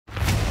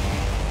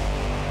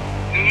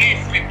need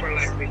people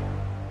like me.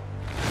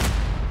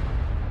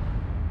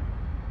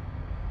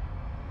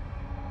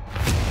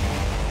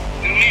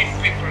 You need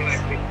people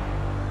like me.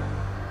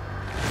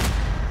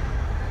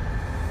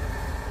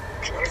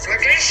 Just like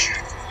this.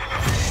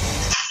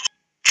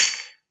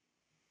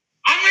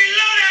 I'm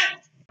reloaded!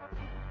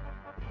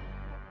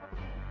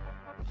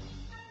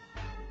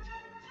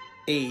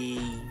 Hey,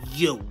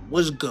 yo,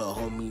 what's good,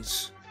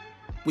 homies?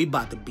 We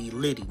about to be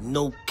litty,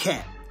 no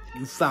cap.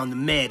 You found the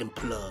Madden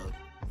plug.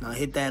 Now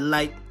hit that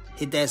like,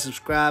 hit that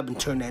subscribe, and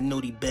turn that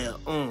noti bell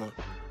on.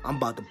 I'm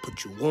about to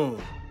put you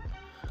on.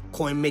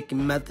 Coin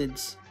making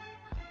methods,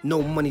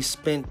 no money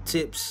spent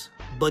tips,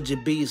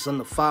 budget beats on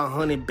the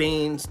 500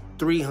 bands,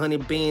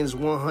 300 bands,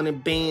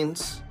 100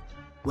 bands.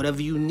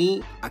 Whatever you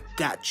need, I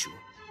got you.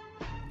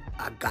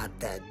 I got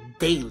that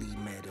daily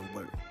Madden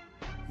work.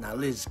 Now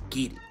let's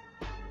get it.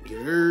 You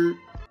heard?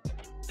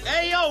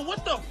 Hey, yo,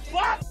 what the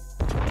fuck?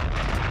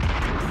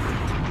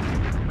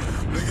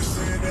 Niggas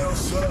saying they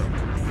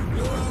outside.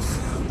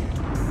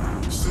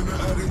 Send the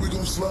attic, we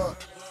gon' slide.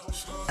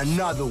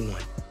 Another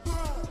one.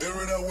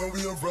 Air it out when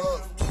we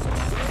arrive.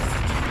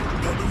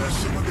 Poppin' that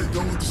shit when they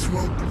done with the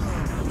smoke.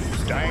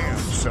 Damn,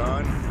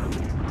 son.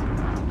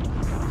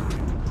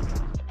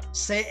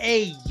 Say,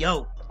 hey,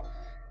 yo.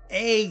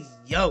 Hey,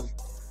 yo.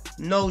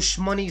 No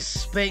money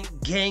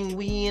spent, gang.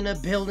 We in a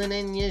building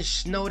and you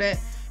know that.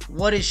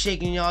 What is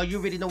shaking, y'all? You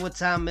already know what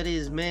time it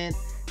is, man.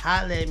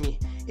 Holla at me.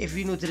 If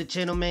you're new to the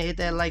channel, man, hit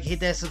that like, hit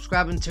that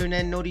subscribe, and turn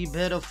that noti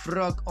bell to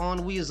fruck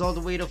on. We is all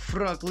the way to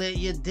fruck. Let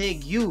you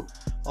dig. You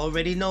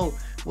already know.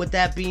 With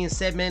that being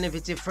said, man, if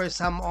it's your first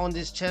time on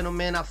this channel,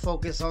 man, I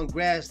focus on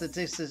graph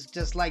statistics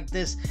just like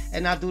this,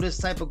 and I do this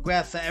type of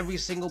graph for every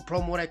single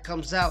promo that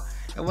comes out.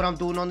 And what I'm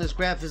doing on this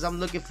graph is I'm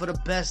looking for the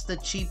best, the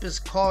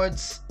cheapest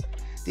cards.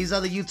 These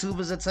other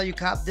YouTubers that tell you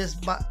cop this,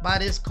 buy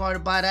this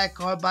card, buy that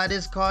card, buy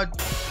this card.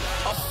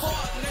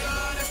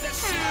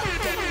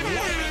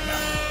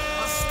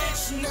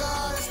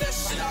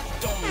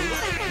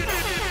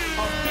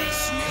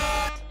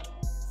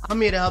 I'm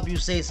here to help you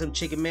save some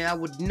chicken, man. I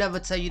would never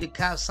tell you to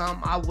cop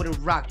something I wouldn't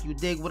rock. You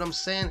dig what I'm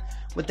saying?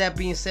 With that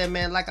being said,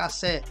 man, like I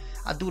said,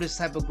 I do this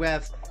type of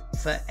graph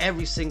for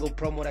every single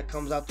promo that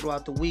comes out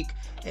throughout the week,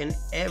 and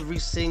every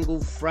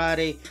single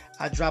Friday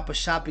I drop a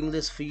shopping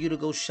list for you to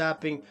go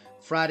shopping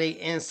Friday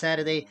and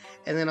Saturday,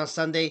 and then on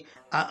Sunday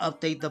I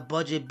update the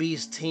Budget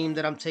Beast team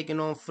that I'm taking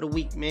on for the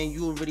week, man.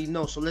 You already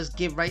know. So let's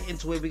get right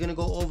into it. We're gonna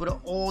go over to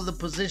all the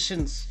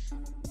positions,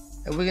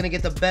 and we're gonna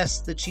get the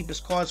best, the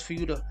cheapest cards for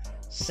you to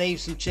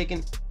save some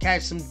chicken,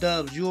 catch some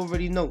dubs. You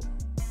already know.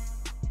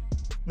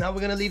 Now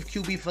we're gonna leave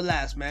QB for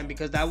last, man,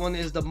 because that one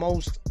is the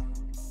most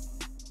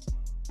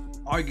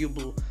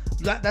arguable.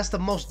 That's the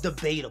most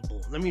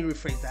debatable. Let me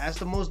rephrase that. That's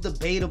the most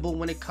debatable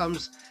when it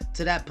comes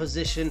to that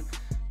position.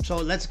 So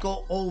let's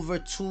go over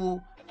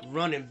to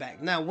running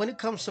back. Now, when it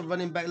comes to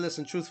running back,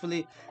 listen,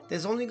 truthfully,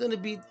 there's only going to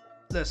be,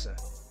 listen,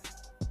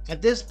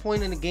 at this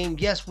point in the game,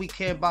 yes, we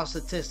care about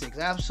statistics.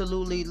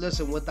 Absolutely,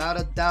 listen, without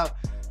a doubt,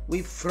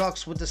 we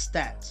frucks with the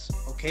stats,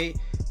 okay?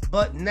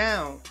 But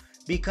now,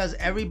 because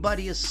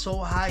everybody is so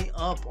high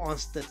up on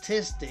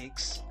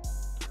statistics,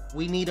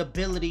 we need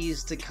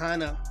abilities to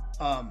kind of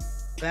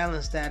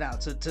balance that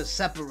out, to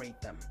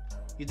separate them.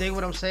 You dig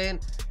what I'm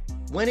saying?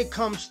 When it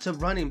comes to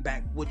running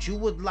back, what you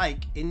would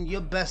like in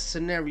your best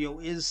scenario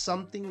is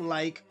something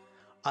like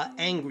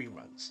angry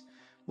runs.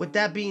 With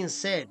that being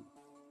said,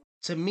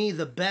 to me,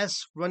 the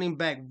best running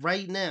back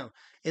right now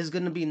is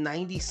going to be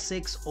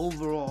 96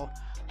 overall,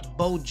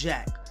 Bo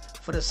Jack.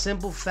 For the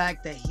simple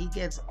fact that he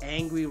gets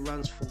angry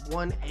runs for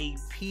 1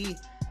 AP.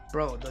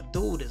 Bro, the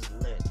dude is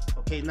lit.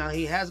 Okay, now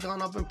he has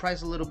gone up in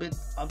price a little bit,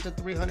 up to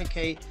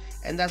 300K,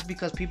 and that's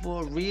because people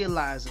are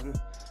realizing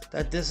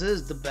that this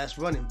is the best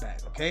running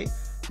back, okay?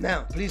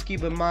 Now, please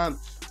keep in mind,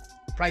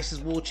 prices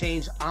will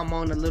change. I'm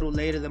on a little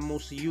later than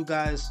most of you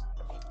guys,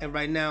 and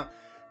right now,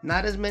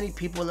 not as many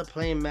people are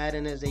playing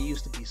Madden as they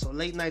used to be. So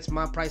late nights,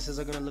 my prices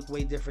are gonna look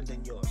way different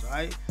than yours, all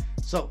right?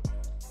 So,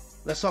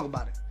 let's talk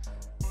about it.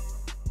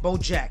 Bo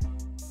Jack,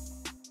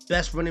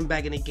 best running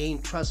back in the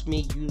game. Trust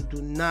me, you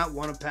do not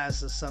want to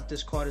pass this up.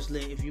 This card is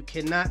lit. If you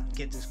cannot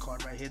get this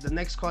card right here, the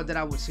next card that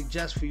I would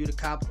suggest for you to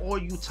cop, or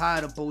you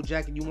tired of Bo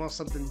Jack and you want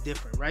something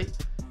different, right?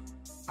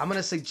 I'm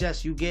gonna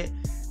suggest you get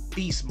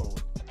Beast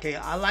Mode. Okay,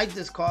 I like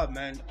this card,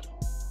 man.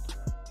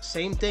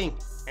 Same thing,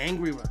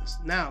 angry runs.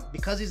 Now,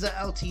 because he's an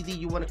LTD,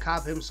 you want to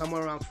cop him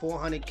somewhere around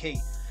 400K.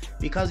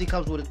 Because he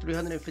comes with a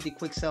 350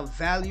 quick sell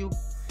value,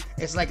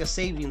 it's like a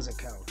savings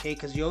account, okay?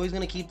 Because you're always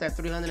gonna keep that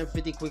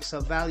 350 quick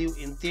sell value.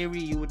 In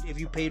theory, you would, if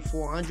you paid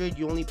 400,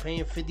 you're only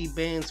paying 50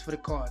 bands for the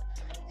card.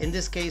 In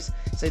this case,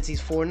 since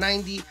he's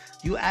 490,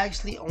 you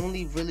actually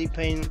only really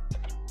paying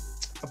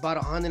about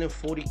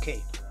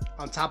 140K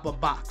on top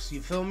of box. You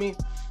feel me?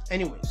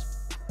 Anyways,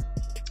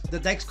 the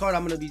next card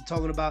I'm going to be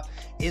talking about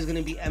is going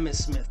to be Emmitt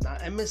Smith. Now,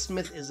 Emmitt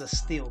Smith is a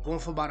steal, going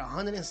for about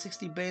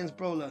 160 bands,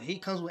 bro. Look, he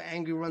comes with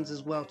angry runs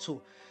as well,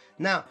 too.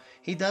 Now,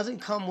 he doesn't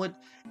come with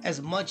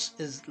as much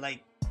as,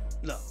 like,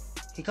 look,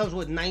 he comes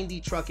with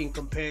 90 trucking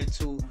compared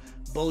to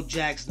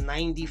BUDGETBEASTS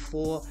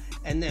 94,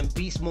 and then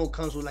beast mode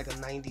comes with like a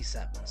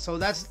 97. So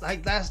that's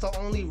the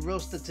only real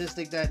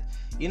statistic that,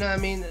 you know what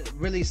I mean,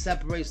 really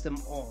separates them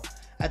all.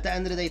 At the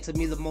end of the day, to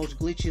me, the most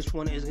glitchiest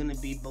one is going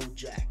to be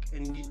BUDGET.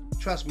 And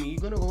trust me,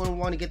 you're going to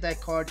want to get that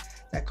card.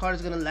 That card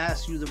is going to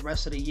last you the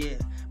rest of the year,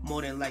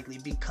 more than likely,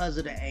 because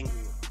of the angry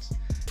ones.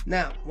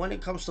 Now, when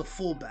it comes to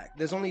fullback,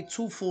 there's only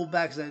 2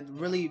 fullbacks that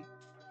really,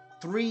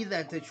 3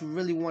 that you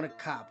really want to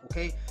cop,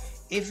 okay?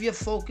 If you're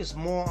focused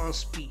more on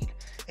speed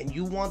and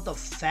you want the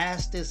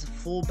fastest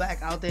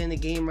fullback out there in the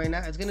game right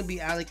now, it's going to be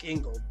Alec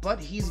Ingold. But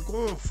he's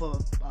going for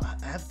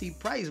a hefty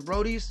price,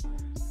 brodies.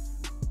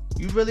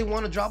 You really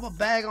want to drop a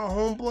bag on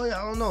homeboy?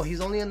 I don't know. He's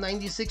only a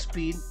 96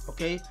 speed,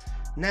 okay?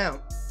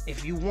 Now,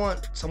 if you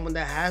want someone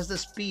that has the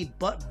speed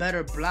but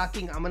better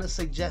blocking, I'm going to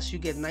suggest you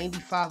get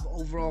 95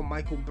 overall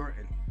Michael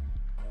Burton.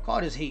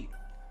 Card is heat.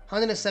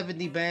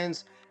 170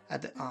 bands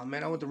at the... Oh,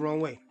 man, I went the wrong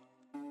way.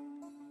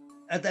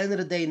 At the end of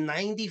the day,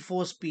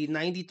 94 speed,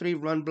 93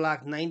 run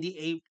block,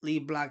 98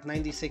 lead block,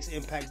 96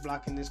 impact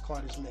block, and this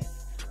card is lit.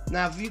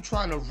 Now, if you're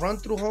trying to run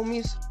through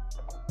homies,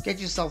 get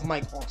yourself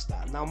Mike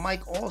Allstar. Now,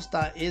 Mike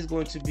Allstar is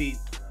going to be,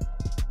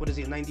 what is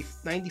he,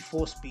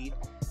 94 speed,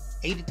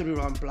 83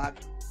 run block,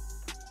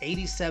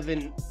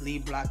 87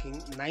 lead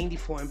blocking,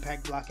 94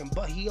 impact blocking,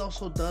 but he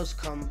also does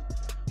come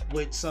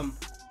with some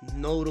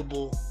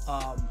notable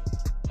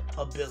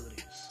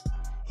abilities.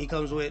 He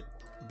comes with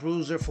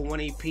Bruiser for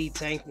 1 AP,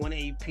 Tank 1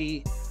 AP.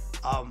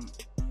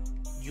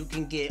 You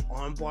can get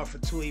Armbar for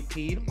 2 AP.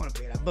 You don't want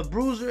to pay that, but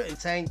Bruiser and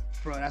Tank,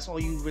 bro, that's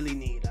all you really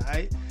need. All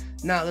right.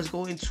 Now let's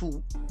go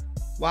into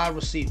wide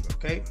receiver.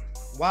 Okay,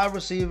 wide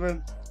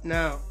receiver.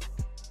 Now,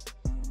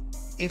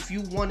 if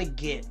you want to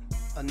get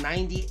a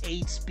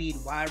 98 speed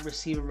wide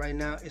receiver right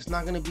now, it's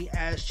not going to be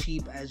as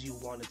cheap as you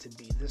want it to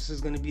be. This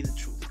is going to be the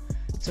truth.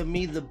 To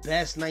me, the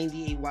best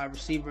 98 wide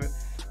receiver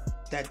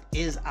that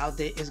is out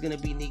there is going to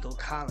be Nico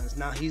Collins.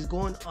 Now, he's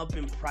going up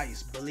in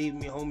price. Believe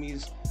me,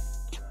 homies.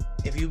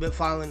 If you've been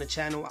following the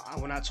channel,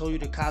 when I told you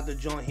to cop the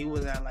joint, he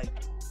was at like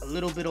a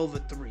little bit over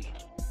 3.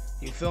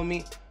 You feel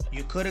me?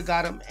 You could have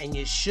got him, and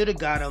you should have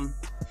got him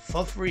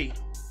for free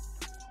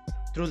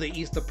through the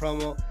Easter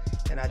promo.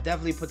 And I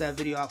definitely put that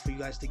video out for you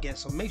guys to get.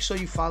 So make sure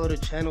you follow the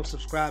channel,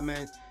 subscribe,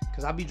 man,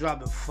 because I'll be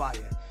dropping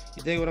fire.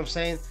 You dig what I'm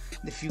saying?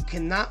 If you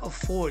cannot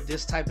afford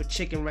this type of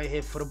chicken right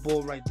here for the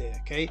bull right there,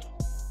 okay?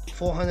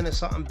 400 and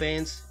something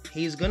bands.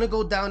 He's going to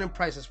go down in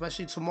price,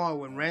 especially tomorrow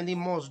when Randy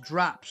Moss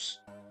drops.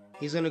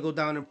 He's going to go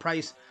down in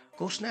price.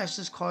 Go snatch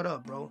this card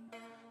up, bro.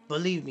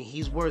 Believe me,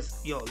 he's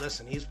worth, yo,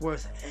 listen, he's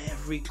worth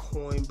every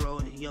coin, bro.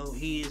 Yo,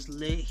 he is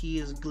lit, he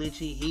is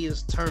glitchy, he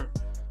is turned,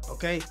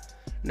 okay?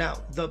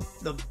 Now, the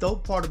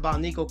dope part about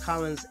Nico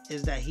Collins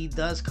is that he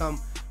does come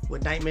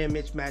with Nightmare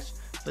Mismatch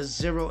for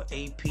 0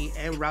 AP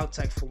and Route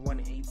Tech for 1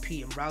 AP.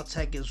 And Route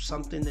Tech is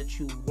something that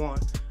you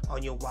want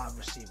on your wide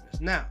receivers.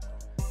 Now,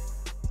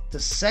 the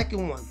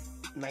second one,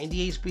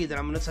 98 speed, that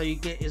I'm going to tell you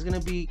get is going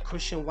to be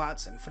Christian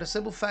Watson. For the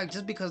simple fact,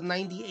 just because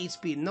 98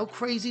 speed, no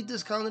crazy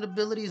discounted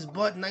abilities,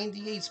 but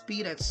 98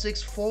 speed at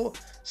 6'4",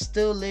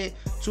 still lit,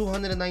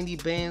 290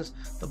 bands.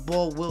 The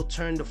ball will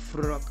turn the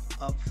fruck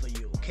up for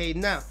you. Okay,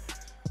 now,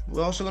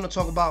 we're also going to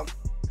talk about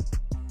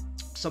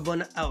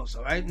someone else,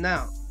 all right?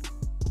 Now,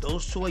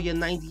 those 2 are your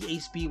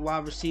 98 speed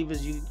wide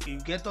receivers. You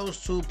get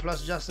those 2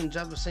 plus Justin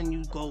Jefferson,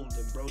 you golden,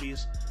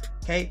 brodies.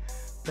 Okay?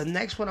 The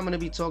next one I'm going to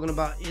be talking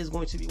about is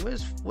going to be,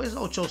 where's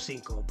Ocho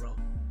Cinco, bro?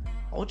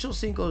 Ocho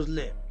Cinco is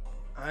lit.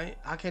 All right?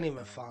 I can't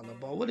even find the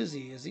ball. What is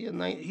he? Is he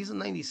he's a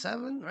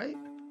 97, right?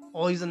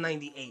 Or he's a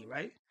 98,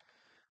 right?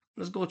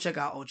 Let's go check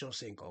out Ocho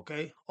Cinco,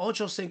 okay?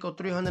 Ocho Cinco,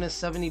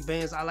 370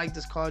 bands. I like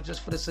this card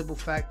just for the simple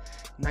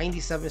fact,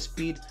 97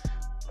 speed,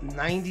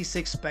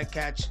 96 spec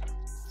catch,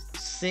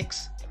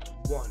 6'1",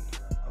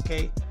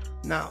 okay?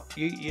 Now,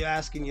 you're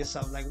asking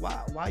yourself, like,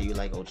 why you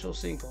like Ocho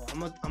Cinco? I'm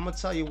gonna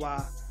tell you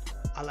why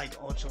I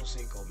like Ocho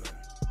Cinco, man.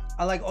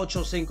 I like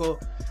Ocho Cinco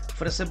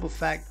for the simple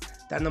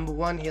fact that, number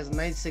one, he has a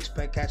 96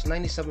 spec catch,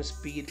 97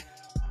 speed,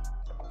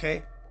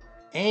 okay?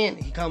 And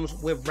he comes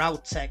with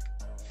Route Tech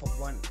for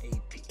 1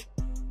 AP.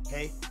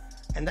 Okay,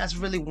 and that's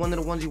really one of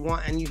the ones you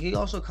want. And he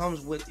also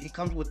comes with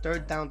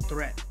third down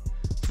threat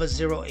for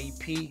 0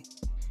 AP.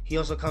 He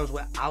also comes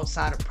with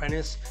outside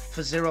apprentice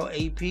for 0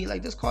 AP.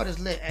 Like, this card is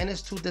lit, and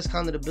it's 2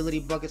 discounted ability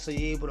buckets, so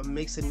you're able to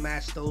mix and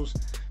match those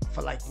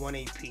for like 1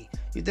 AP.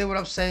 You dig what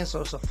I'm saying?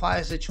 So it's a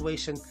fire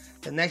situation.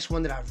 The next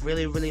one that I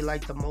really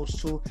like the most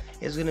too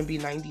is gonna be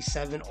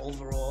 97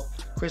 overall,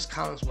 Chris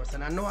Collinsworth.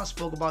 And I know I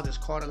spoke about this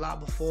card a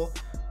lot before.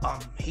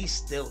 He's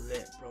still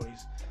lit, bro.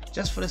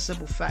 Just for the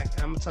simple fact,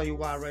 and I'm gonna tell you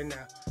why right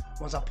now.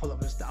 Once I pull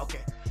up his,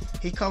 okay,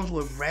 he comes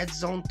with red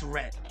zone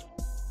threat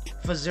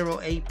for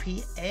 0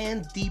 AP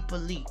and deep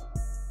elite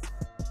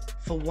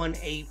for 1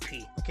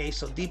 AP. Okay,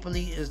 so deep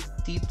elite is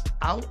deep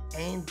out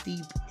and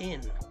deep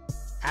in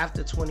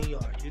after 20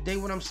 yards. You dig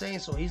what I'm saying?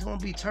 So he's gonna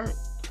be turned.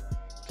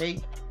 Okay,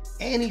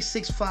 and he's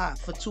 6'5"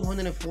 for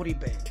 240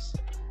 bands.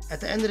 At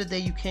the end of the day,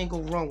 you can't go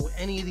wrong with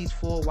any of these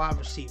 4 wide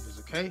receivers.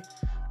 Okay,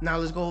 now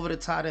let's go over the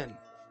tight end.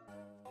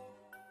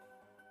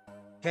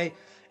 Okay,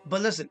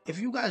 But listen, if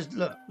you guys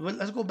look,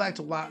 let's go back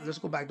to wide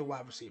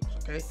receivers,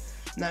 okay?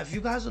 Now, if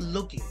you guys are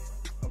looking,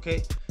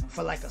 okay,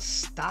 for like a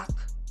stock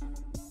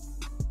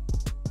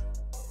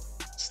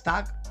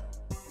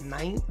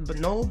 9, but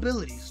no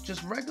abilities,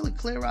 just regular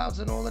clear outs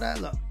and all of that.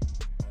 Look,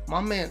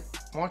 my man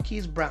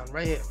Marquise Brown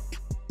right here,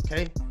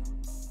 okay,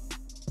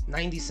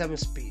 97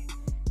 speed.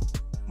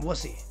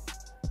 What's he?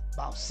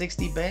 About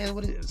 60 bands.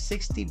 What is it?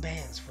 60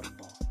 bands for the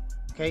ball.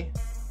 Okay,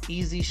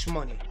 easy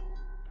shmoney.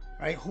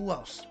 Right? Who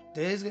else?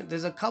 There's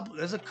a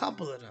couple of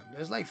them.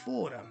 There's like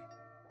 4 of them,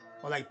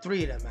 or like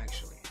 3 of them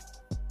actually.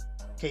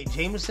 Okay,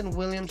 Jameson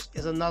Williams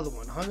is another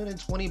one.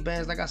 120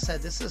 bands. Like I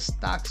said, this is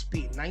stock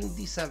speed.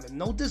 97.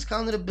 No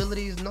discounted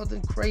abilities.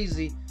 Nothing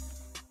crazy.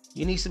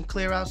 You need some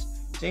clear outs.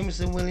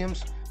 Jameson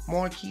Williams,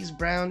 Marquise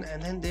Brown,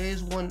 and then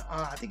there's one.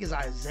 I think it's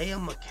Isaiah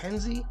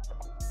McKenzie.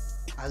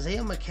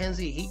 Isaiah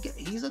McKenzie.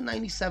 He's a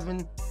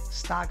 97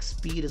 stock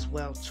speed as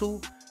well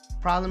too.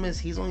 Problem is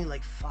he's only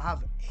like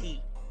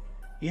 5'8".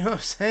 You know what I'm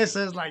saying?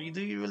 So it's like,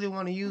 do you really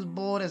want to use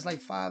ball that's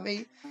like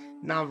 5'8"?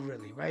 Not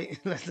really, right?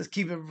 Let's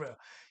keep it real.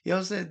 You know what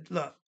I'm saying?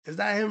 Look, is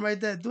that him right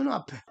there? Do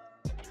not pay.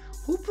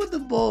 Who put the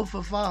ball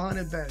for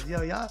 500 bands?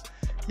 Yo, y'all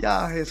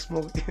out here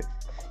smoking.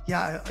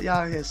 y'all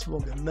out here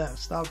smoking meth.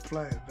 Stop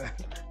playing, man.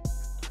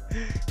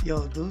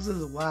 Yo, dudes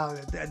is wild.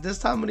 At this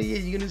time of the year,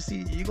 you're gonna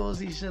see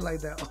shit like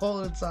that all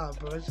the time,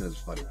 bro. That shit is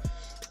funny.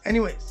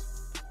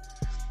 Anyways,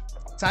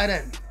 tight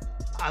end.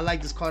 I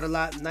like this card a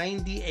lot.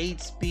 98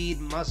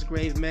 speed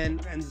Musgrave, man,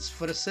 and it's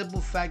for the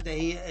simple fact that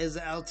he is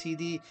an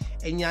LTD,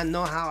 and y'all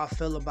know how I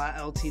feel about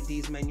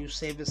LTDs, man. You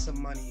saving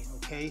some money,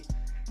 okay?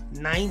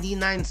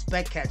 99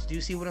 spec catch. Do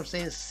you see what I'm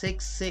saying?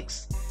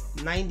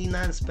 6'6",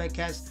 99 spec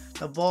catch.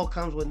 The ball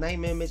comes with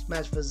Nightmare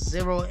Mismatch for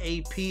 0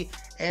 AP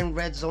and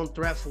Red Zone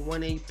Threat for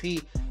 1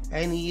 AP,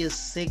 and he is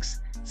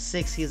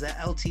 6'6". He's an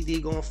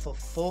LTD going for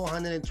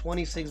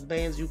 426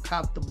 bands. You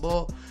cop the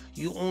ball.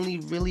 You only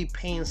really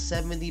paying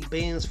 70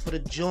 bands for the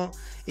joint.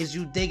 Is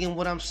you digging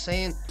what I'm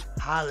saying?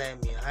 Holla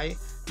at me, alright?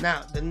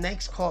 Now, the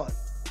next card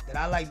that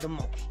I like the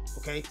most,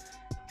 okay,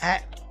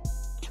 at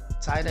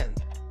tight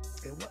end.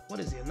 What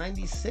is he, a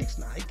 96?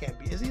 Nah, he can't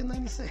be. Is he a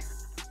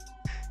 96?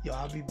 Yo,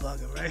 I'll be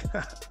bugging, right?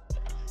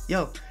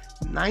 Yo,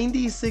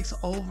 96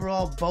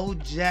 overall Bo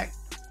Jack.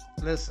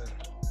 Listen,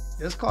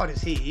 this card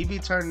is heat. He be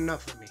turning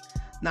up for me.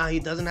 Now, he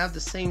doesn't have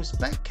the same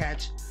spec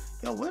catch.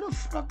 Yo, where the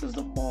fuck is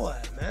the ball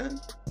at, man?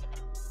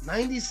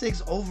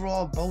 96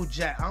 overall Bo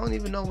Jack. I don't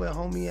even know where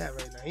homie at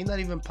right now. He's not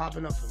even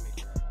popping up for me.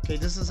 Okay,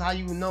 this is how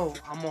you know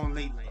I'm on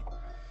late lane.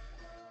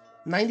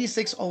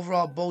 96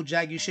 overall Bo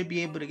Jack. You should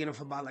be able to get him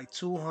for about like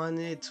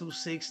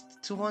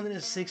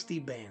 260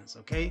 bands,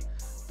 okay?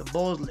 The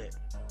ball's lit.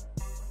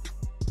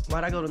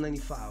 Why'd I go to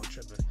 95? I'm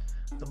tripping.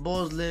 The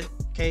ball's lit,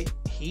 okay?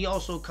 He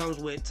also comes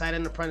with Tight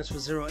End Apprentice for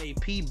 0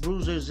 AP,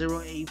 Bruiser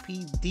 0 AP,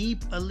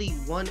 Deep Elite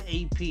 1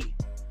 AP,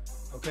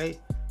 okay?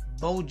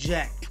 Bo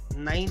Jack,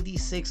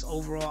 96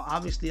 overall.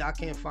 Obviously, I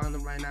can't find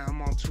him right now.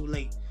 I'm on too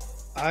late,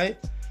 all right?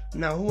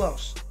 Now, who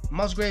else?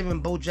 Musgrave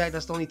and Bo Jack,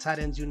 that's the only tight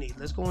ends you need.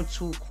 Let's go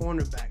into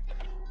cornerback.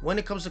 When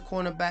it comes to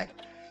cornerback,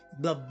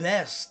 the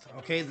best,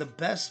 okay, the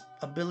best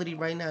ability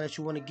right now that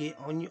you want to get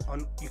on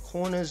your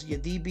corners, your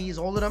DBs,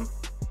 all of them,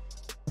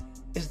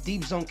 is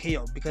deep zone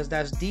KO, because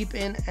that's deep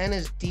in and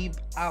it's deep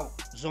out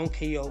zone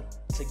KO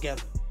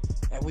together,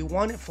 and we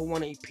want it for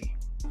 1 AP.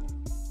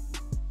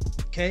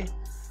 Okay,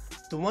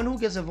 the one who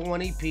gets it for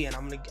 1 AP, and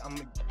I'm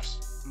gonna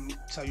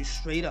tell you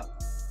straight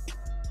up,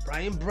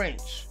 Brian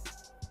Branch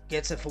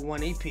gets it for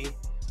 1 AP.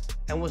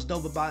 And what's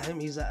dope about him,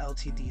 he's an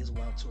LTD as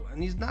well too,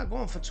 and he's not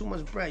going for too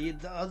much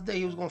bread. The other day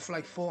he was going for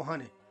like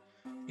 400.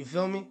 You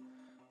feel me?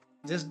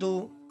 This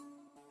dude,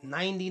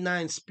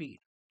 99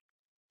 speed.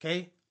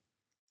 Okay.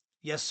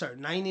 Yes, sir.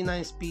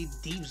 99 speed,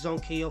 deep zone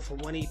KO for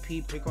 1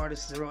 AP, pick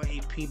artist 0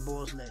 AP,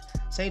 balls lit.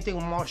 Same thing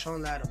with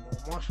Marshawn Lattimore.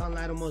 Marshawn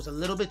Lattimore is a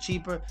little bit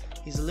cheaper.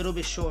 He's a little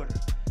bit shorter.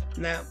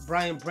 Now,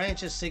 Brian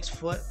Branch is 6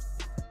 foot,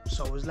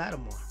 so is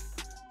Lattimore.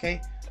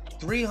 Okay,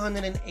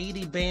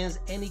 380 bands,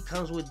 and he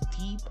comes with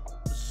deep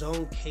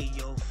zone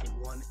KO for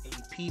 1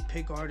 AP,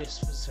 pick artist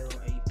for 0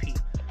 AP.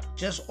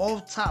 Just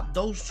off top,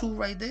 those two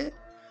right there,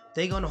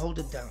 they're gonna hold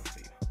it down for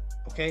you.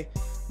 Okay,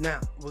 now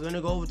we're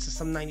gonna go over to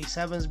some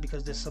 97s,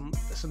 because there's some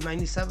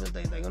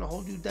 97s they're gonna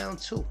hold you down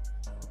too.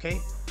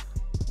 Okay,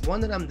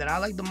 one of them that I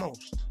like the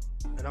most,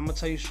 and I'm gonna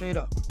tell you straight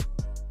up,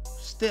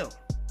 still,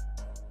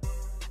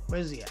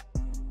 where's he at?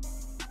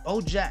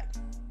 Bo Jack.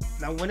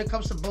 Now when it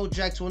comes to Bo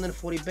Jack,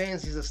 240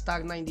 bands, he's a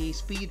stock 98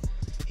 speed.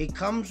 He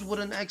comes with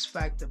an X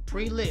Factor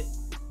pre-lit.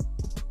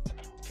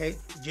 Okay,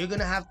 you're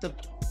gonna have to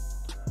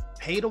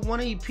pay the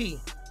 1 AP,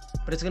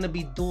 but it's gonna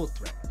be dual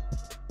threat.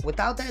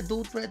 Without that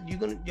dual threat,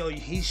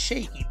 he's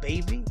shaky,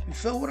 baby. You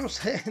feel what I'm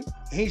saying?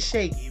 He's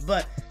shaky,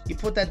 but you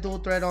put that dual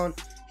threat on,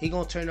 he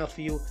gonna turn up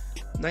for you.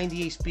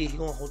 98 speed, he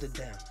gonna hold it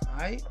down. All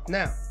right.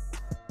 Now,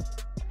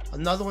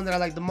 another one that I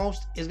like the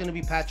most is gonna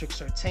be Patrick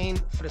Surtain,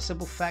 for the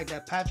simple fact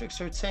that Patrick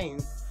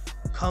Surtain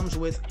comes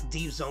with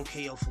deep zone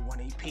KO for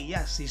 1 AP.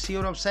 Yes, you see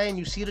what I'm saying?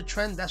 You see the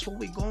trend? That's what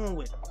we're going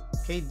with.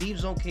 Okay, deep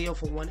zone KO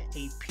for 1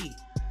 AP.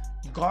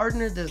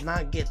 Gardner does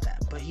not get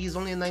that, but he's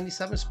only a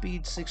 97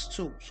 speed,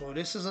 6'2". So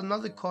this is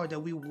another card that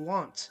we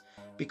want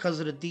because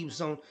of the deep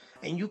zone.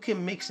 And you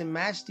can mix and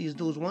match these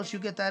dudes. Once you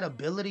get that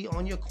ability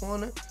on your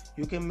corner,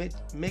 you can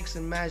mix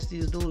and match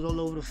these dudes all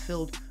over the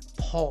field.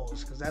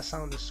 Pause, because that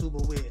sounded super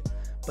weird.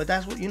 But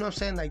that's what, you know what I'm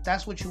saying? Like,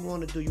 that's what you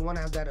want to do. You want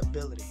to have that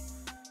ability.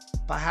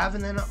 By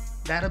having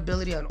that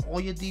ability on all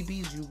your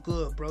DBs, you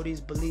good,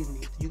 brodies. Believe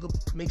me, you can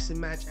mix and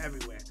match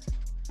everywhere.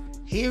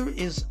 Here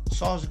is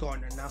Sauce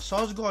Gardner. Now,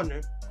 Sauce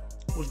Gardner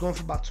was going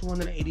for about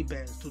 280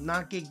 bands. Do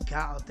not get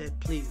got out there,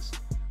 please.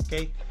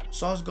 Okay,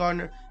 Sauce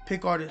Gardner,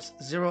 pick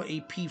artist 0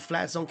 AP,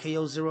 flat zone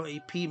KO 0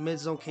 AP, mid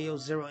zone KO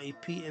 0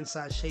 AP,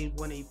 inside shade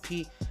 1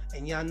 AP,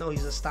 and y'all know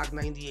he's a stock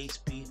 98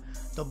 speed.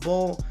 The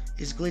ball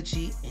is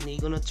glitchy and he's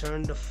gonna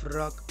turn the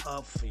fuck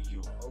up for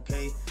you.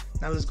 Okay,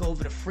 now let's go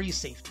over the free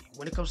safety.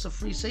 When it comes to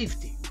free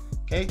safety,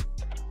 okay,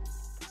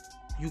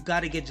 you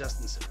gotta get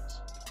Justin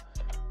Simmons.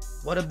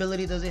 What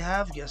ability does he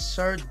have? Yes,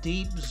 sir.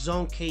 Deep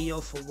zone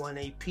KO for 1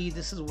 AP.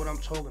 This is what I'm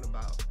talking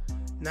about.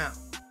 Now,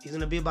 he's going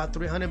to be about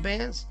 300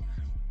 bands,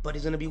 but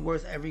he's going to be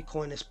worth every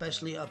coin,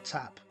 especially up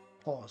top.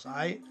 Pause, all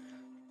right?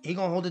 He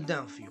going to hold it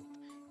down for you.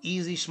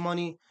 Easy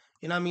shmoney.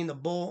 You know what I mean? The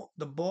ball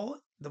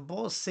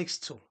is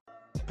 6'2".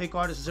 Pick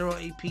artist 0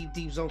 AP,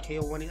 deep zone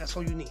KO 1 AP. That's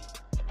all you need.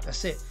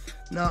 That's it.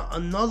 Now,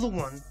 another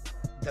one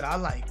that I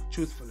like,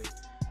 truthfully,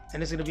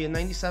 and it's going to be a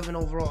 97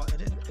 overall.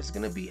 It's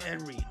going to be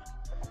Ed Reed.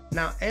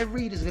 Now, Ed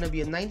Reed is going to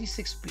be a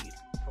 96 speed,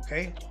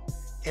 okay?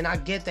 And I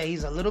get that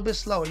he's a little bit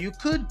slower. You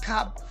could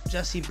cop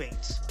Jesse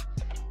Bates.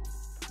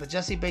 But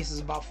Jesse Bates is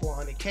about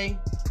 400K.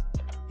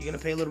 You're going to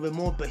pay a little bit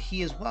more, but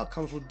he as well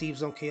comes with deep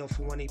zone KO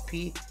for 1 AP.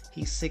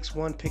 He's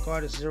 6'1", pick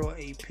artist 0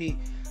 AP.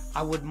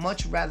 I would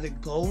much rather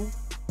go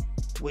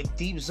with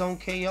deep zone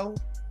KO.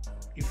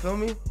 You feel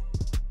me?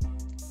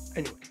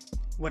 Anyway,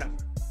 whatever.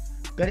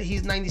 Better,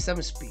 he's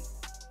 97 speed.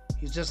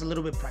 He's just a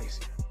little bit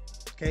pricier,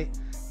 okay?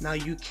 Now,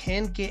 you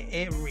can get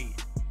Ed Reed,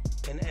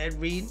 and Ed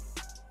Reed,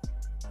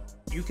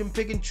 you can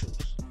pick and choose.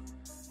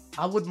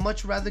 I would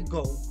much rather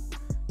go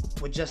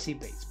with Jesse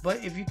Bates,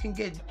 but if you can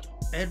get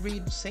Ed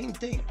Reed, same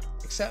thing,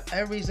 except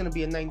Ed Reed's going to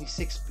be a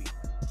 96 speed.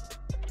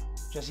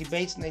 Jesse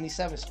Bates,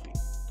 97 speed.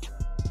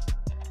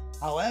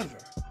 However,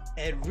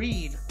 Ed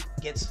Reed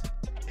gets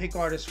pick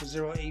artist for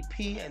 0 AP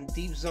and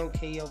deep zone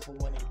KO for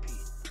 1 AP.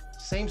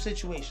 Same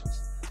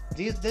situations.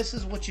 This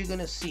is what you're going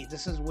to see.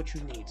 This is what you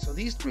need. So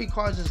these three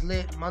cards is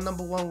lit. My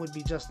number one would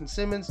be Justin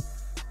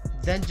Simmons,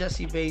 then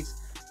Jesse Bates,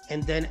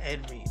 and then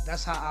Ed Reed.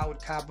 That's how I would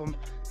cop them,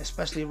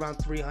 especially around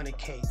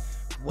 300K.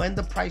 When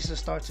the prices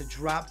start to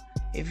drop,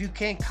 if you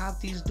can't cop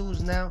these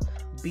dudes now,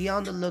 be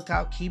on the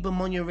lookout. Keep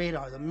them on your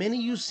radar. The minute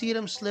you see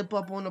them slip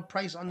up on the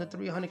price under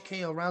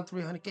 300K, around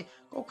 300K,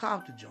 go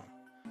cop the joint.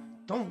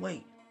 Don't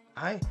wait.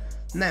 All right?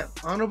 Now,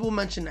 honorable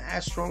mention to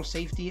add strong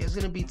safety is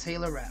going to be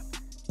Taylor Rapp.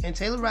 And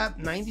Taylor Rapp,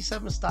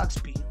 97 stock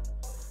speed.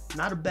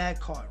 Not a bad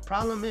card.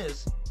 Problem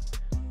is,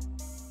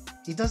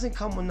 he doesn't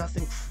come with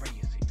nothing crazy.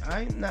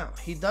 Alright? Now,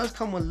 he does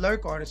come with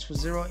lurk artists for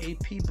 0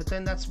 AP, but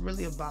then that's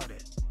really about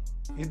it.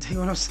 You dig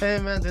what I'm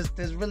saying, man?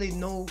 There's really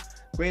no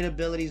great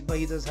abilities, but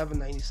he does have a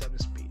 97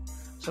 speed.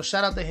 So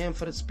shout out to him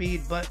for the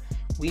speed, but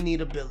we need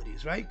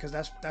abilities, right? Because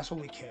that's what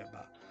we care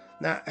about.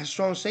 Now, at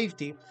strong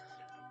safety,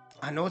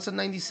 I know it's a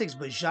 96,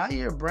 but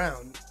Jair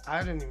Brown,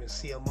 I didn't even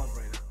see him up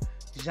right now.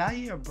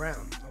 Jair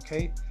Brown,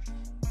 okay?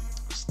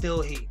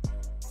 Still heat.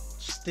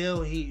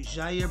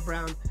 Jair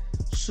Brown,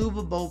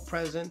 Super Bowl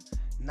present,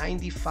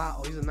 95.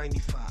 Oh, he's a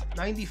 95.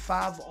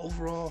 95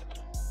 overall,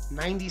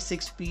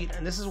 96 speed.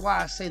 And this is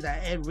why I say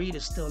that Ed Reed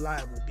is still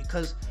liable.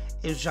 Because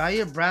if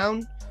Jair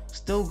Brown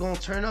still gonna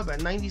turn up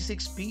at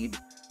 96 speed,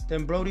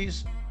 then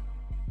Brody's,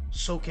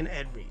 so can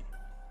Ed Reed.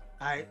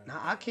 Alright, now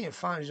I can't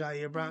find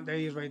Jair Brown. There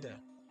he is right there.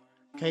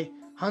 Okay,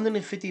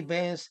 150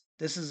 bands.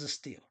 This is a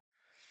steal.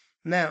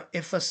 Now,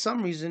 if for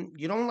some reason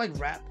you don't like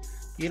rap,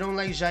 you don't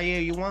like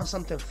Jair, you want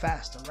something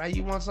faster, right?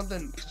 You want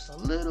something just a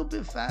little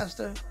bit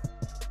faster.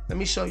 Let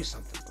me show you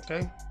something,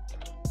 okay?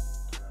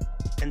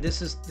 And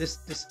this is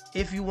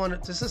if you want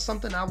it, this is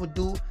something I would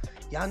do.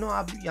 Y'all know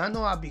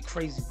I'd be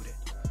crazy with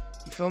it.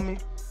 You feel me?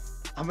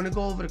 I'm gonna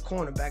go over the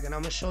cornerback and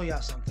I'm gonna show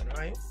y'all something, all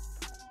right?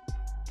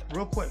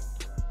 Real quick,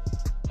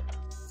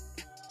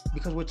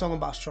 because we're talking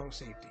about strong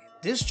safety.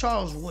 This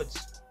Charles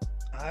Woods,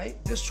 all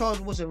right? This Charles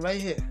Woods is right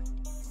here.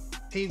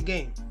 Peep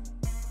game.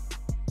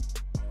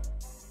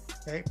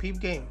 Okay, peep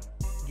game.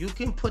 You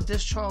can put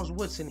this Charles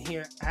Woodson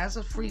here as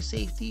a free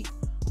safety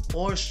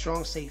or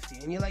strong safety.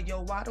 And you're like,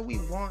 yo, why do we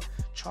want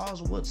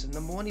Charles Woodson?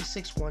 Number one, he's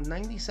 6'1",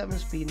 97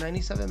 speed,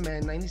 97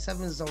 man,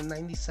 97 zone,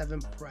 97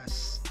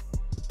 press.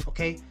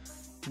 Okay?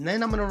 And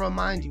then I'm going to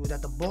remind you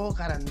that the ball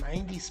got a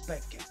 90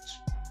 spec catch.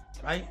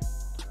 Right?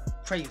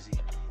 Crazy.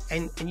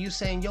 And you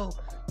saying, yo,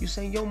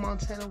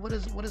 Montana, what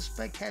does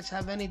spec catch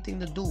have anything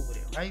to do with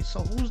it, right?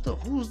 So who's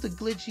the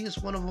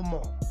glitchiest one of them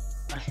all?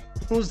 Right?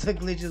 Who's the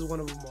glitchiest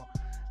one of them all?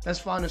 Let's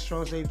find a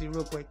strong safety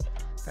real quick.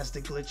 That's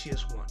the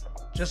glitchiest one.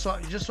 Just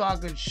so I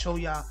could show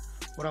y'all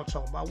what I'm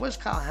talking about. Where's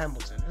Kyle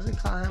Hamilton? Isn't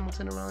Kyle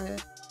Hamilton around here?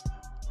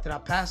 Did I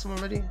pass him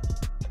already?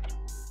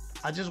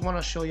 I just want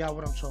to show y'all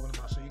what I'm talking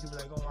about, so you can be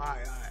like, oh, all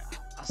right,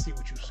 I see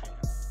what you're saying.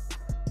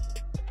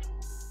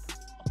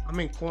 I'm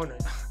in corner.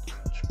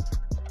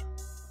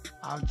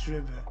 I'm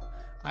driven. All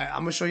right,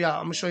 I'm gonna show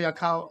y'all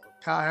Kyle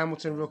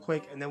Hamilton real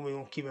quick, and then we're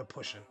gonna keep it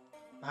pushing.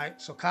 All right,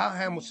 so Kyle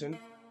Hamilton,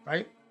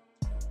 right?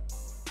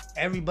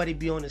 Everybody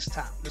be on his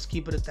top. Let's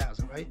keep it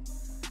 1,000, right?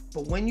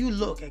 But when you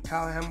look at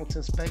Kyle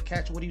Hamilton's spec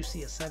catch, what do you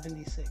see? A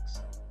 76,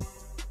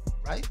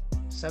 right?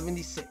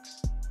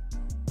 76.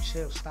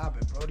 Chill, stop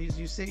it, bro.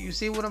 You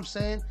see what I'm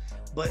saying?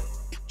 But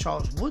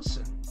Charles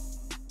Woodson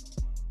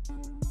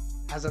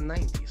has a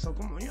 90. So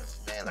come on, you know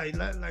what I'm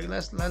saying? Like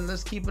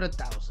let's keep it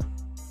 1,000.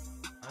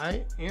 All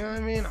right, you know what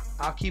I mean?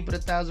 I'll keep it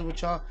 1,000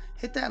 with y'all.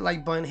 Hit that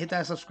like button, hit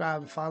that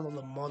subscribe, and follow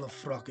the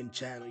motherfucking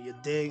channel. You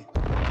dig?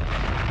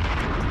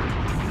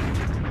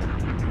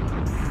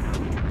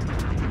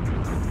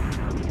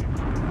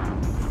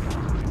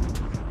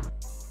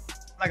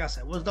 Like I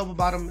said, what's dope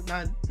about him?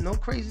 No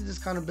crazy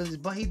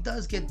discountability, but he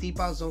does get deep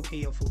out zone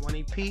KO for 1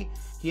 AP.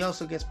 He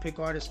also gets pick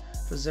artist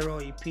for 0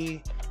 AP.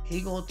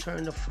 He gonna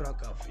turn the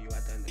fuck up for you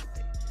at the end of the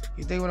day.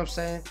 You dig what I'm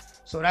saying?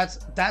 So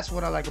that's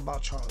what I like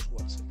about Charles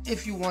Woodson.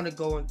 If you want to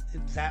go in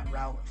that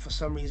route, for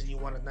some reason you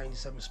want a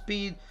 97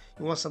 speed,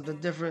 you want something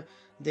different,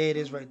 there it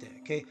is right there.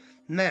 Okay.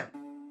 Now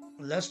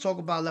let's talk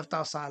about left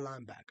outside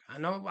linebacker. I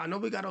know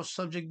we got our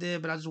subject there,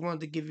 but I just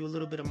wanted to give you a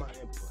little bit of my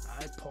input. All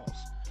right, pause.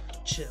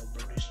 Chill,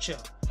 brothers, chill.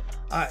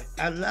 All right,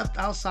 at left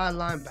outside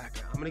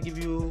linebacker, I'm going to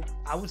give you,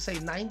 I would say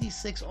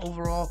 96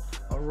 overall,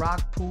 a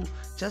rock pool,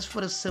 just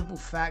for the simple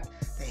fact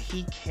that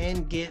he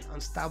can get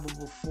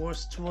unstoppable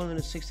force,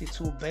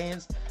 262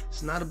 bands.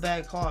 It's not a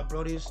bad card,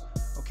 brodies,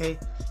 okay?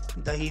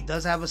 He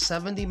does have a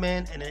 70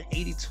 man and an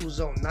 82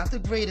 zone. Not the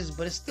greatest,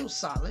 but it's still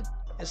solid.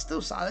 It's still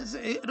solid.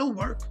 It'll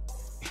work.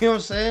 You know what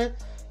I'm saying?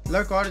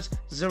 Lurk artist,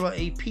 0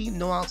 AP,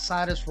 no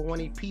outsiders for 1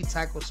 AP,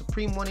 tackle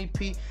supreme 1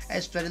 AP,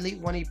 edge threat elite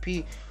 1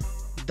 AP,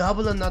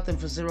 double or nothing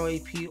for 0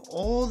 AP.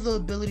 All the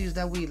abilities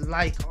that we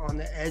like on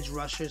the edge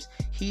rushers,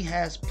 he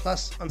has,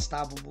 plus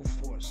unstoppable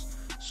force.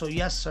 So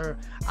yes, sir,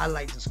 I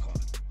like this card.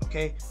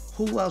 Okay,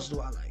 who else do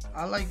I like?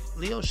 I like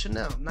Leo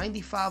Chanel,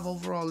 95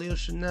 overall. Leo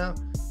Chanel,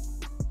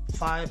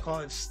 fire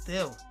card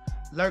still.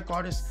 Lurk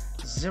artist,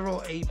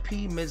 0 AP,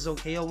 mid zone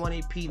KO 1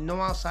 AP,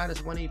 no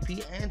outsiders 1 AP,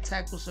 and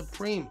tackle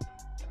supreme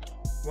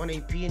 1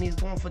 AP, and he's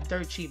going for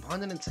dirt cheap,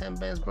 110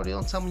 bands, bro.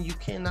 Don't tell me you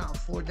cannot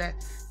afford that.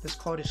 This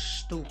card is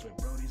stupid,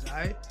 bro. All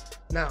right.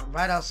 Now,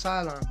 right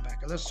outside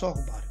linebacker. Let's talk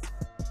about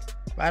it.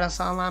 Right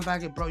outside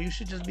linebacker, bro. You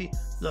should just be,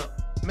 look,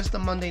 Mr.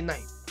 Monday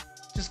Night.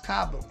 Just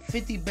cop him.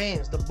 50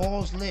 bands. The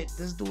ball's lit.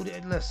 This dude,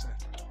 listen.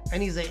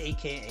 And he's an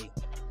AKA.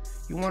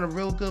 You want a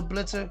real good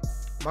blitzer?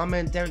 My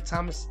man Derek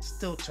Thomas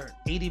still turned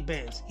 80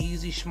 bands.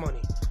 Easy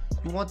shmoney.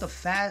 You want the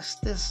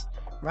fastest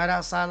right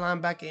outside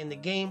linebacker in the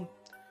game?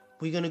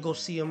 We're going to go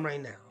see him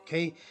right now,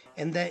 okay?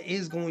 And that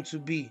is going to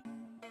be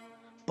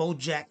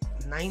BoJack,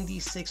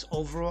 96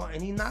 overall.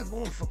 And he's not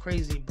going for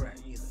crazy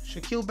bread either.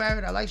 Shaquille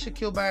Barrett, I like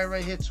Shaquille Barrett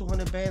right here,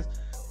 200 bands.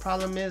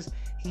 Problem is,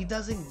 he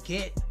doesn't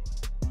get,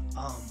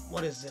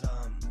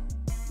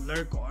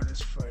 lurk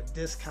artist for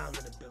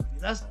discounted ability.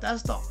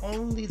 That's the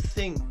only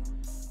thing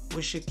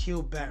with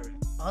Shaquille Barrett.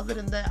 Other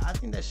than that, I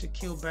think that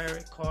Shaquille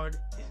Barrett card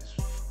is,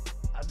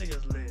 I think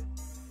it's lit.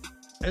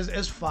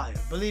 It's fire.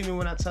 Believe me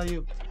when I tell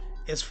you,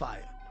 it's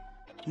fire.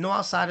 No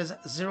outsiders,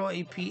 0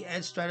 AP,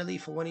 edge strategy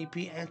for 1 AP,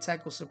 and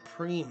tackle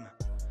supreme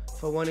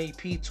for 1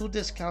 AP. 2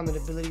 discounted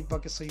ability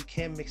buckets, so you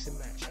can't mix and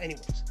match.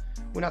 Anyways,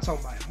 we're not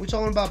talking about him. We're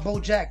talking about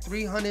BoJack,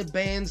 300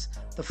 bands,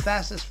 the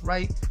fastest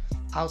right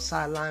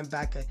outside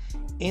linebacker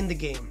in the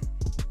game.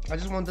 I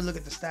just wanted to look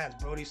at the stats,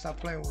 Brody. Stop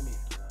playing with me.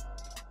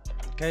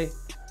 Okay?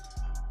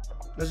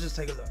 Let's just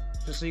take a look,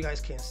 just so you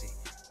guys can see.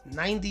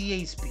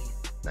 98 speed,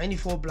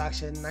 94 block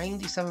shed,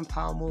 97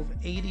 power move,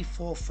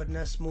 84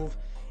 finesse move,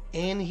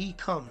 and he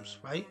comes,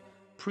 right?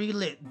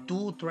 Pre-lit,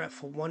 dual threat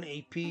for 1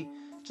 AP.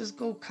 Just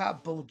go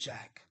cop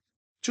BoJack.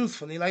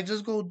 Truthfully, like,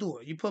 just go do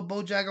it. You put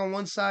BoJack on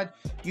one side,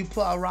 you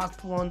put a rock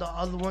pool on the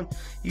other one,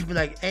 you be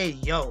like, hey,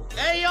 yo.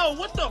 Hey, yo,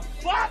 what the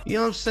fuck? You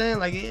know what I'm saying?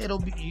 Like, it'll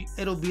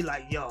be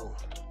like, yo,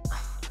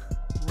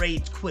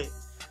 rage quit.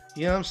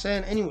 You know what I'm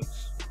saying?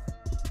 Anyways,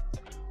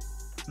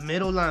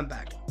 middle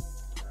linebacker.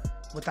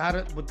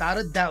 Without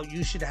a doubt,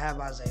 you should have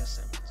Isaiah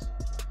Simmons.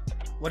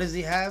 What does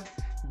he have?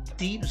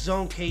 Deep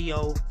zone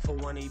KO for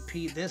 1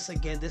 AP. This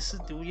is,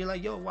 you're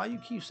like, yo, why you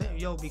keep saying,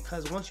 yo?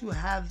 Because once you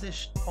have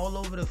this all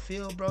over the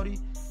field, Brody,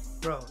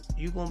 bro,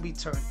 you gonna be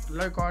turned.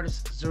 Lurk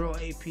artist, 0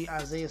 AP,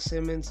 Isaiah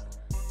Simmons.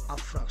 I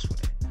fucks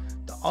with it.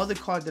 The other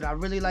card that I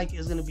really like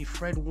is gonna be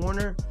Fred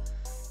Warner.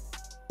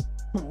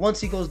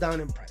 Once he goes down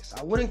in price,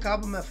 I wouldn't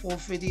cop him at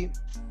 450.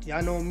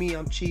 Y'all know me,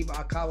 I'm cheap.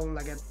 I cop him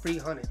like at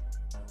 300.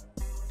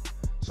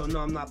 So no,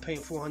 I'm not paying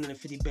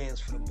 450 bands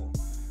for the ball.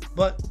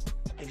 But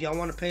if y'all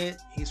want to pay it,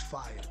 he's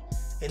fire.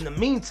 In the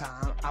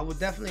meantime, I would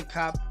definitely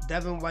cop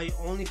Devin White,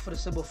 only for the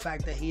simple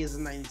fact that he is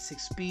a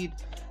 96 speed.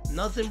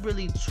 Nothing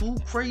really too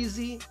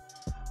crazy,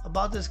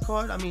 about this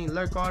card. I mean,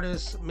 Lurk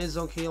Artist, Mid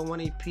Zone KO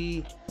 1 AP,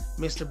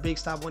 Mr. Big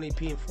Stop 1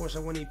 AP,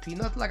 Enforcer 1 AP.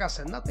 Nothing, like I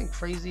said, nothing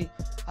crazy.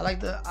 I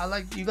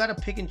like you gotta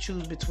pick and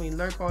choose between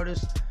Lurk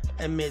Artist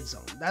and Mid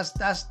Zone. That's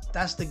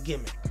the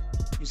gimmick.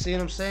 You see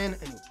what I'm saying?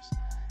 Anyways,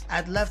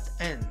 at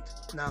left end.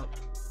 Now,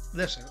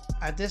 listen,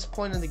 at this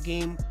point in the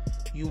game,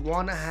 you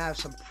want to have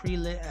some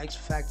pre-lit X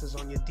factors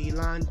on your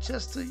D-line,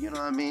 just to, you know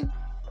what I mean?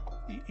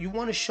 You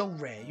want to show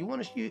rare. You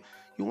want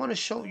to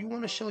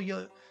show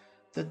your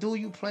the dude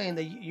you playing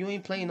that you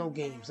ain't playing no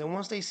games. And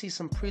once they see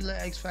some pre-lit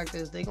X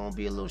factors, they gonna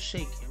be a little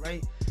shaky,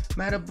 right?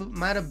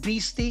 Matter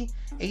Beastie,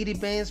 80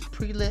 bands,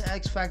 pre-lit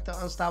X factor,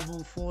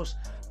 unstoppable force.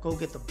 Go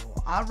get the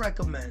ball. I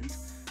recommend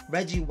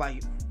Reggie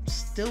White.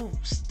 Still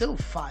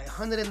fire.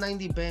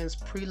 190 bands,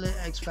 pre-lit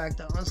X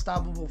factor,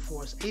 unstoppable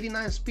force,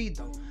 89 speed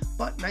though,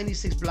 but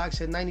 96 block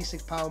shed,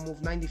 96 power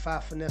move,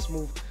 95 finesse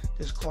move.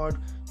 This card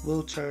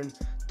will turn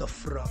the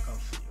fuck up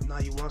for you. Now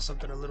you want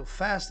something a little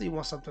faster, you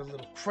want something a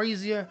little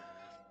crazier.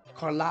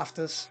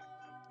 Karlaftis,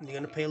 you're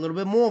gonna pay a little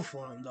bit more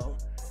for him though.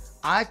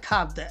 I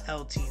copped the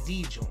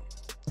LTD joint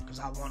because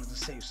I wanted to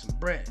save some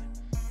bread.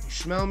 You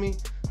smell me?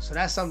 So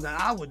that's something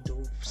that I would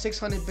do.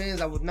 600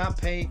 bands I would not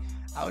pay.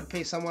 I would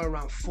pay somewhere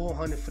around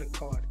 400 for the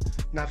card.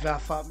 Now,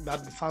 if I've been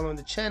following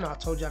the channel, I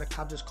told y'all to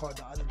cop this card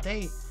the other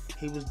day.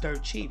 He was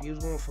dirt cheap. He was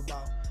going for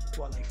about,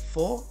 what, like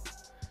 4?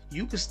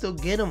 You can still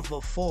get him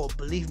for 4.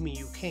 Believe me,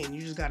 you can.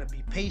 You just got to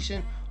be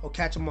patient or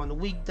catch him on the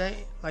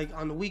weekday, like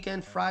on the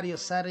weekend, Friday or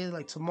Saturday,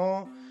 like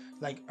tomorrow,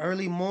 like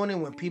early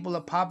morning when people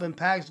are popping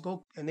packs,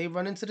 go and they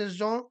run into this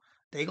joint,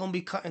 they going to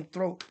be cutting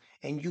throat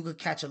and you could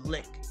catch a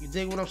lick. You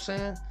dig what I'm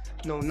saying?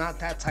 No, not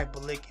that type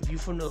of lick. If you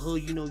from the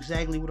hood, you know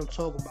exactly what I'm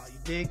talking about. You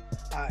dig?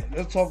 Alright,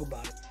 let's talk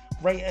about it.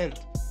 Right end.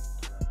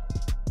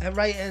 At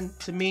right end,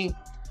 to me,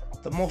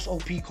 the most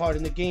OP card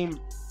in the game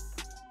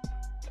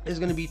is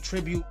going to be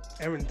Tribute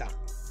Aaron Donald.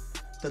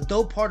 The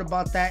dope part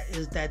about that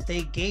is that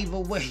they gave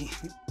away,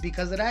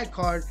 because of that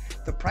card,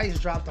 the price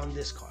dropped on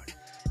this card.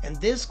 And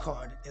this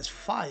card is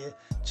fire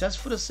just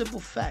for the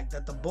simple fact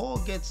that the ball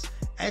gets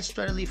edge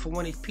strategy for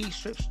 1 AP,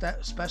 strip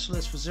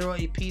specialist for 0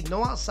 AP,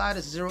 no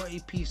outsiders 0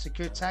 AP,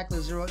 secure tackler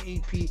 0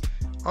 AP,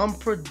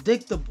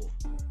 unpredictable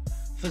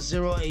for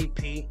 0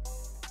 AP.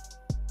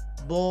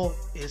 Ball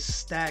is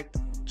stacked,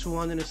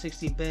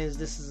 260 bands.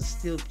 This is a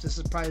steal. This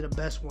is probably the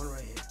best one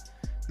right here.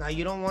 Now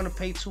you don't want to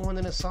pay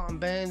 200 and something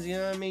bands, you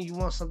know what I mean? You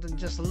want something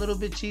just a little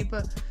bit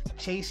cheaper.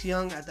 Chase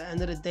Young at the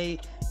end of the day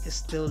is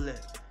still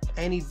lit.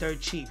 And he dirt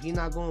cheap. He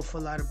not going for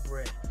a lot of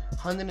bread.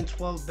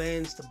 112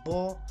 bands. The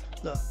ball,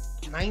 look,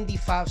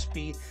 95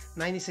 speed,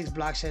 96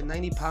 block shed,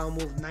 90 power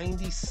move,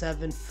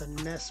 97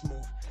 finesse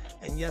move.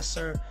 And yes,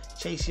 sir,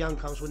 Chase Young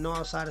comes with no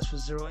outsiders for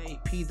 0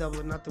 AP, double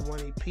or nothing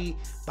 1 AP,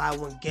 buy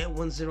one, get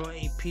one 0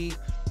 AP,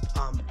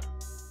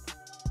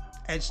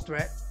 edge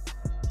threat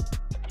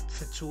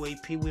for 2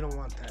 AP. We don't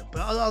want that.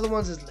 But all the other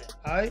ones is lit,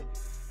 all right?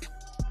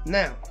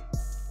 Now,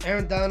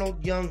 Aaron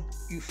Donald, Young,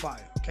 you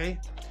fire, okay?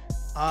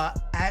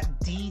 At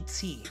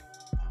DT,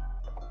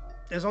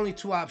 there's only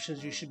 2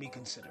 options you should be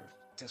considering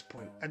at this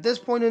point. At this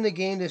point in the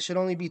game, there should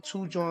only be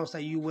 2 joints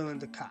that you're willing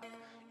to cop.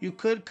 You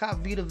could cop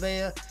Vita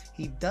Vea.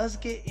 He does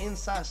get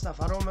inside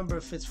stuff. I don't remember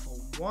if it's for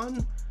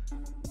 1.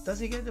 Does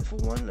he get it for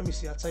 1? Let me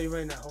see. I'll tell you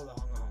right now. Hold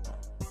on.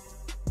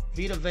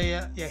 Vita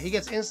Vea. Yeah, he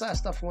gets inside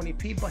stuff for 1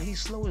 EP, but he's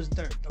slow as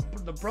dirt.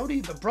 The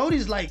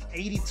Brody's like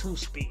 82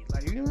 speed.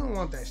 Like, you don't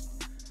want that.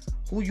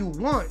 Who you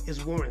want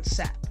is Warren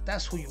Sapp.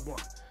 That's who you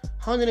want.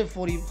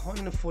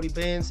 140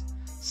 bands,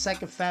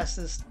 second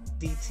fastest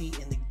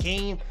DT in the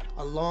game,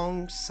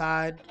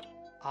 alongside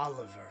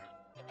Oliver.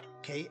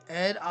 Okay,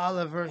 Ed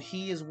Oliver,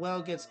 he as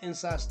well gets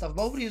inside stuff.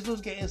 Both of these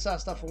dudes get inside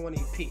stuff for 1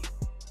 AP.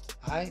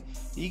 Alright,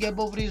 you get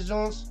both of these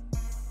joints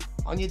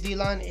on your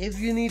D-line. If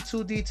you need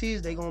 2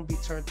 DTs, they're gonna be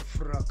turned to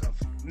fuck up.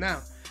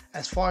 Now,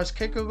 as far as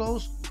kicker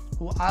goes,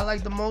 who I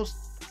like the most,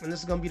 and this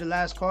is gonna be the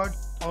last card.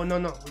 Oh no,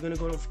 we're gonna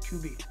go to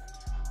QB.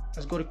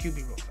 Let's go to QB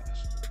real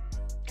fast.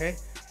 Okay.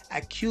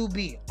 At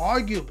QB,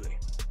 arguably,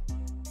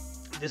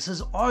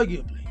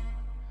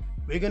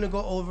 we're going to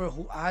go over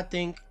who I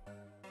think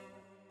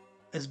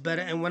is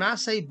better. And when I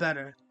say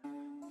better,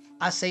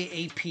 I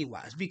say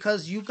AP-wise.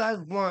 Because you guys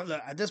want,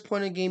 look, at this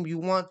point in the game, you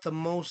want the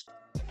most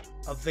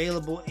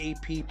available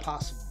AP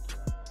possible.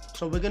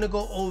 So we're going to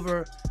go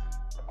over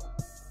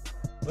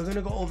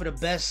the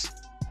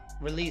best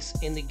release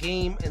in the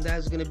game, and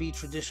that's going to be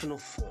traditional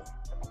 4.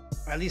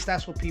 Or at least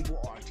that's what people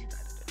argue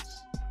that it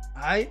is.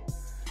 Alright?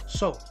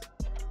 So,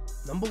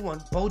 number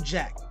 1, Bo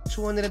Jack,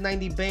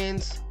 290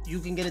 bands. You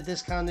can get a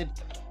discounted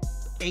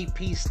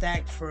AP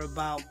stacked for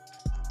about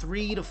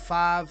 3 to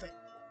 5,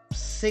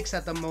 6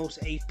 at the most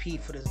AP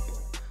for this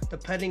bull,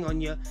 depending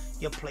on your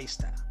play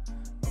style.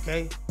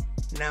 Okay.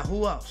 Now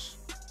who else?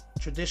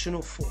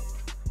 Traditional 4.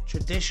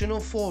 Traditional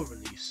 4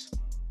 release.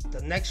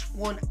 The next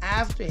one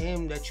after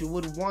him that you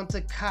would want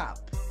to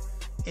cop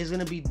is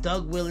gonna be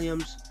Doug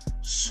Williams,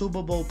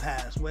 Super Bowl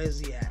pass. Where's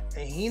he at?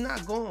 And he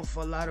not going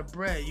for a lot of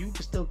bread. You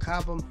can still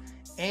cop him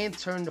and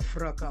turn the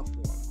fuck up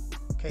for him.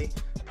 Okay,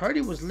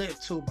 Purdy was lit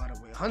too, by the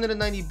way.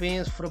 190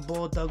 bands for the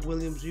ball, Doug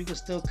Williams. You can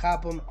still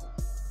cop him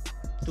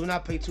Do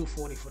not pay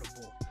 $240 for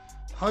the ball.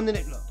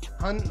 100,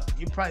 look,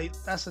 you probably,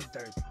 that's a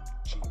dirty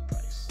cheap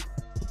price.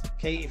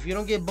 Okay, if you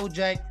don't get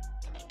Bojack,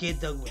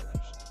 get Doug Williams.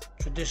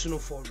 Traditional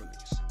 4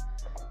 release.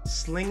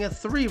 Slinger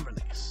 3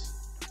 release.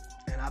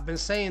 And I've been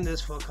saying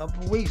this for a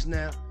couple of weeks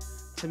now.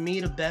 To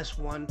me, the best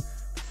one,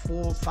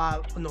 for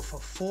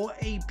 4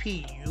 AP,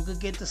 you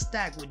could get the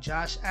stack with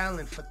Josh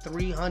Allen for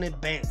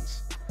 300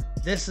 bands.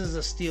 This is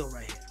a steal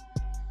right here.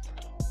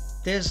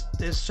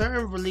 There's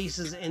certain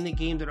releases in the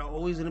game that are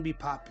always going to be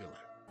popular.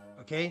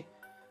 Okay?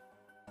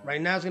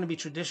 Right now it's going to be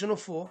traditional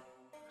 4,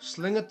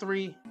 Slinger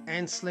 3,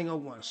 and Slinger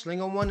 1.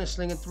 Slinger 1 and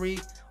Slinger 3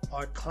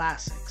 are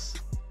classics.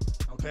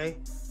 Okay?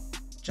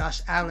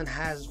 Josh Allen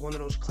has one of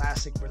those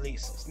classic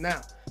releases.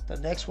 Now, the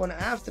next one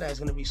after that is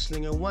going to be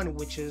Slinger 1,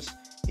 which is,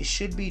 it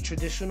should be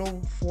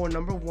traditional 4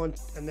 number 1,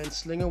 and then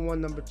Slinger 1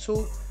 number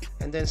 2,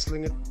 and then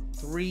Slinger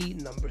 3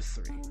 number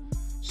 3.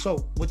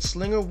 So, with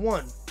Slinger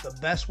 1, the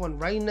best one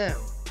right now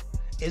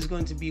is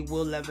going to be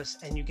Will Levis,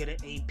 and you get an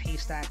AP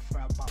stack for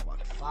about,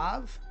 what,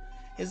 5?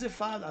 Is it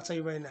 5? I'll tell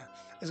you right now.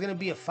 It's going to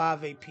be a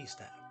 5 AP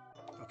stack.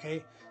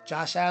 Okay?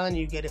 Josh Allen,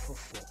 you get it for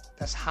 4.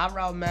 That's Hot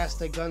Route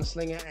Master,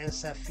 Gunslinger, and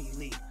Set Feet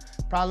Lead.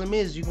 Problem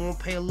is, you're going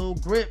to pay a little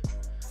grip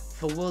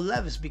for Will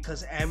Levis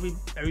because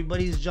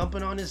everybody's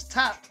jumping on his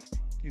top.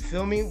 You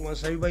feel me?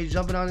 Once everybody's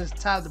jumping on his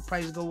top, the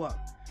price go up.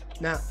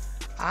 Now,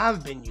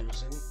 I've been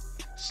using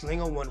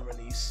Slinger 1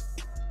 release,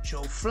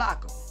 Joe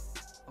Flacco.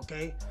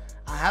 Okay?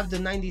 I have the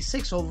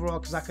 96 overall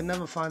because I could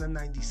never find a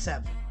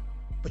 97.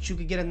 But you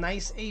could get a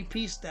nice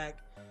AP stack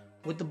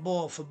with the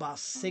ball for about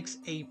 6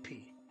 AP.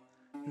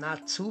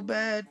 Not too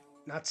bad,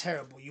 not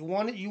terrible. You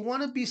want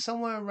to be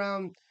somewhere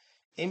around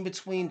in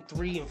between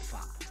 3 and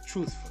 5,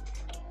 truthfully,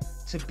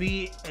 to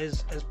be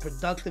as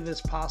productive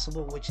as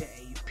possible with your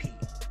AP.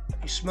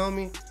 You smell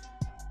me?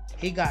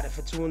 He got it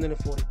for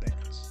 240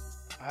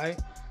 bands. All right.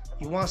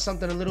 You want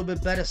something a little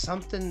bit better,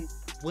 something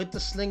with the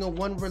Slinger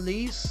 1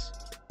 release?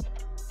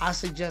 I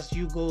suggest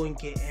you go and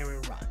get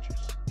Aaron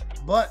Rodgers.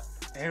 But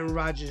Aaron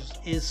Rodgers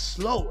is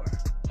slower,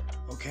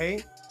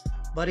 okay?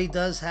 But he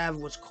does have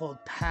what's called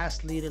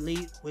Pass Lead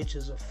Elite, which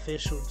is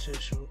official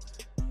tissue.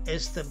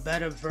 It's the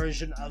better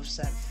version of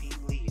Set Feet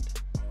Lead.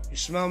 You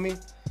smell me?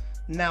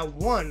 Now,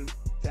 one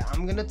that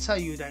I'm going to tell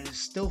you that is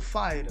still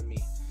fire to me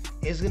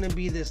is going to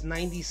be this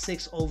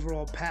 96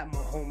 overall Pat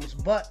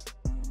Mahomes, but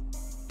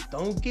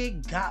don't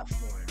get got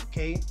for it,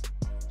 okay?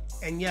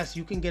 And yes,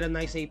 you can get a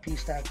nice AP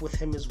stack with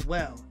him as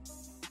well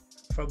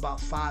for about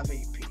 5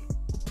 AP.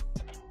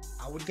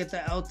 I would get the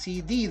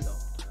LTD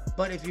though,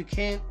 but if you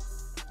can't,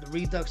 the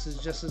Redux is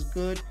just as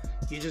good.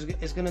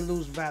 It's gonna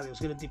lose value. It's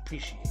gonna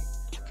depreciate.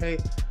 Okay,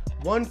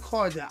 one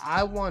card that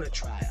I want to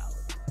try out,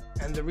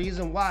 and the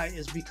reason why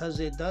is because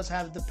it does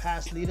have the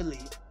Pass Lead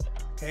Elite.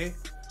 Okay,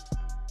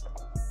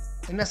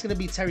 and that's gonna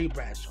be Terry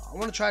Bradshaw. I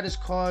want to try this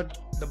card.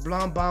 The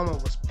Blonde Bomber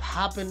was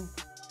popping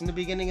in the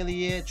beginning of the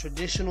year.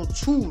 Traditional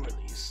 2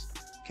 release.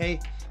 Okay,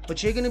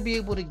 but you're gonna be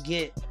able to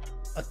get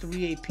a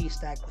 3 AP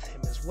stack with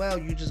him as well.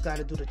 You just got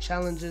to do the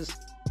challenges.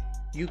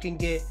 You can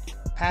get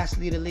Pass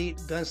Lead Elite,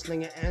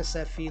 Gunslinger, and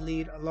Set Feet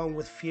Lead along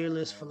with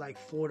Fearless for like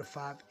 4 to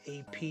 5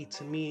 AP.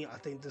 To me, I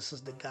think this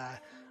is the guy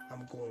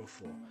I'm going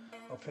for.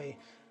 Okay,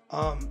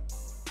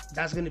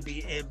 that's gonna be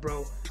it,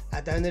 bro.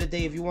 At the end of the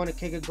day, if you want to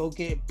kick it, go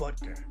get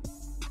Butker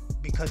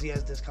because he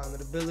has discounted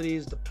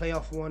abilities. The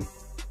playoff one,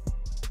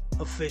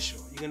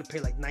 official. You're gonna pay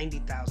like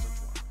 90,000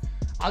 for him.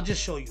 I'll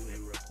just show you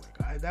him real quick.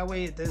 All right, that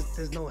way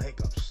there's no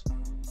hiccups.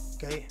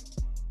 Okay,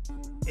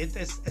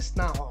 it's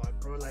not hard,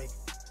 bro. Like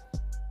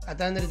at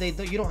the end of the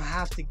day, you don't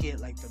have to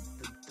get like the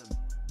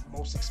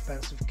most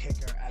expensive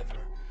kicker ever.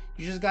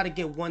 You just got to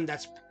get one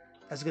that's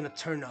gonna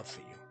turn up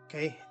for you.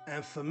 Okay,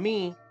 and for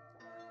me,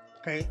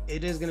 okay,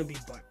 it is gonna be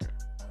Butker.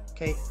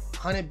 Okay,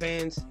 100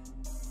 bands.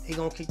 He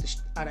gonna kick the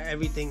out of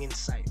everything in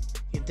sight.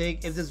 You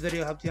dig? If this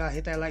video helped you out,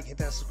 hit that like, hit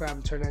that subscribe,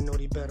 and turn that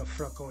naughty bell to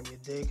fruck on. You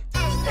dig?